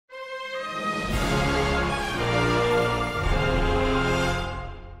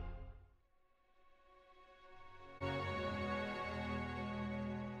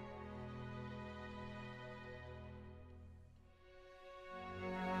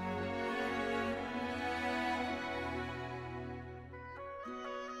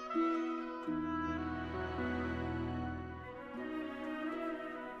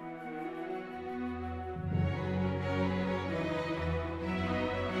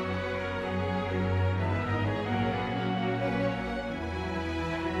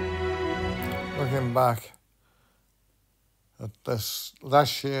looking back at this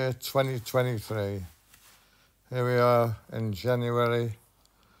last year, 2023, here we are in January,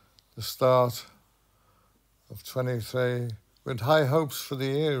 the start of 23, with high hopes for the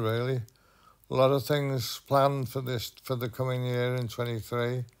year, really. A lot of things planned for the coming year in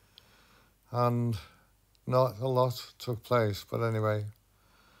 23, and not a lot took place, but anyway,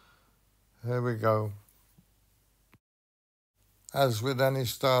 here we go. As with any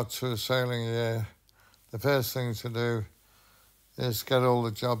start to a sailing year, the first thing to do is get all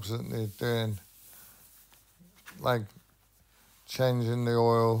the jobs that need doing, like changing the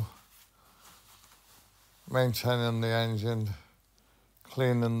oil, maintaining the engine,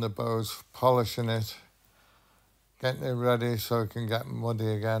 cleaning the boat, polishing it, getting it ready so it can get muddy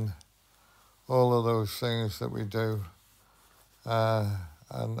again. All of those things that we do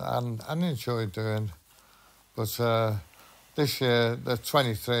and enjoy doing. But this year, the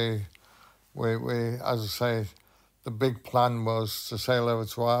 23, we as I say, the big plan was to sail over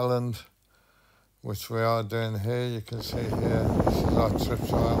to Ireland, which we are doing here. You can see here, this is our trip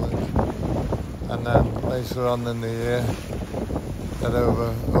to Ireland. And then later on in the year, head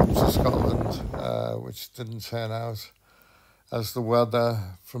up to Scotland, which didn't turn out, as the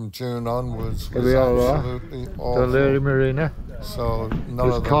weather from June onwards was absolutely awful. Dún Laoghaire Marina. So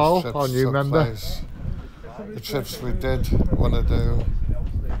none of those trips took place. The trips we did want to do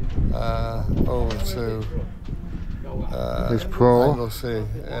over to Anglesey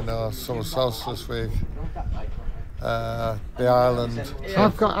in our summer solstice week, the island.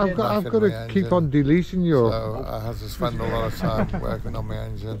 I've got to keep on deleting you. So I had to spend a lot of time working on my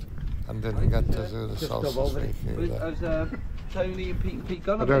engine and didn't get to do the solstice week either. Tony and Pete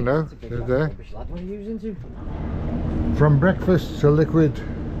gone? I don't know. They're there. What are you using to? From breakfast to liquid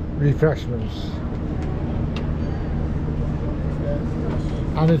refreshments.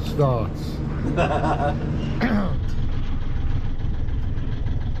 And it starts.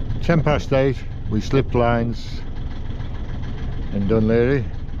 8:10, we slipped lines in Dún Laoghaire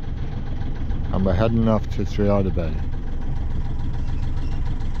and we're heading off to Treorder Bay.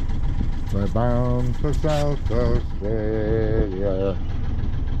 We're bound for South Australia.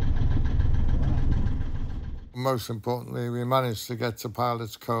 Most importantly, we managed to get to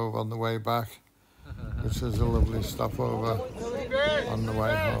Pilot's Cove on the way back, which is a lovely stopover on the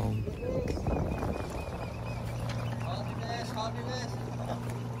way home.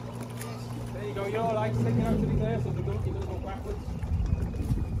 There you go, you're alright, sticking out to the there, so you're going to go backwards.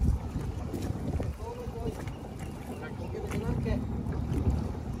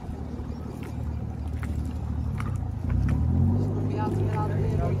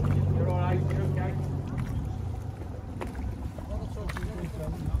 You're alright, you're okay.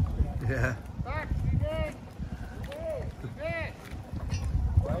 Yeah.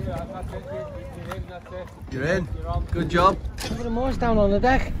 You're in. Good job. Put the moors down on the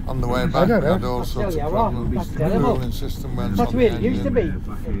deck. On the way back, we had all sorts of problems. The cooling system went That's on where the it used to be. engine,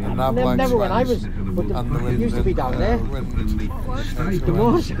 the nav lights Never when I was, went, but and the it wind used to be down there. The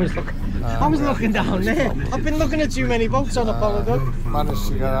moors. I was looking down there. I've been looking at too many boats on Apollo. Managed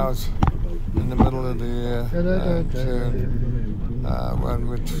to get out in the middle of the year, June, when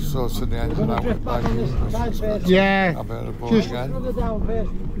we sorted the engine out with back. Yeah,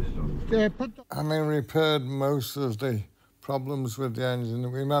 I mean, repaired most of the problems with the engine.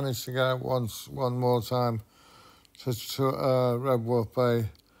 We managed to get out one more time to Red Wolf Bay,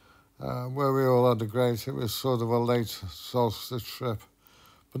 where we all had a great. It was sort of a late solstice trip,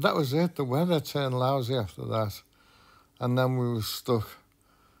 but that was it. The weather turned lousy after that, and then we were stuck.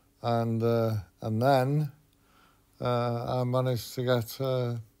 And then I managed to get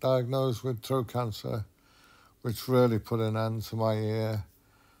diagnosed with throat cancer, which really put an end to my year.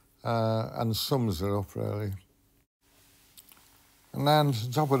 And sums it up, really. And then, to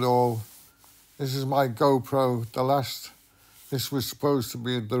top of it all, this is my GoPro, this was supposed to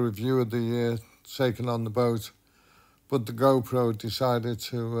be the review of the year taken on the boat, but the GoPro decided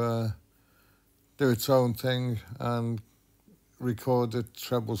to do its own thing and record at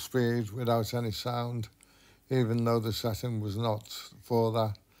treble speed without any sound, even though the setting was not for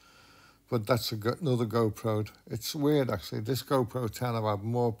that. But that's another GoPro. It's weird, actually. This GoPro 10 I've had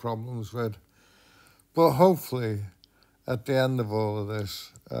more problems with. But hopefully, at the end of all of this,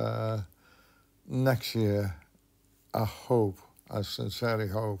 next year, I sincerely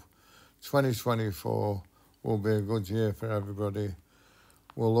hope, 2024 will be a good year for everybody.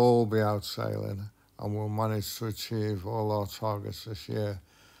 We'll all be out sailing and we'll manage to achieve all our targets this year.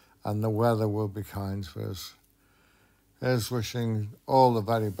 And the weather will be kind to us. Here's wishing all the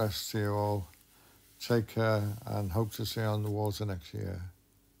very best to you all. Take care and hope to see you on the water next year.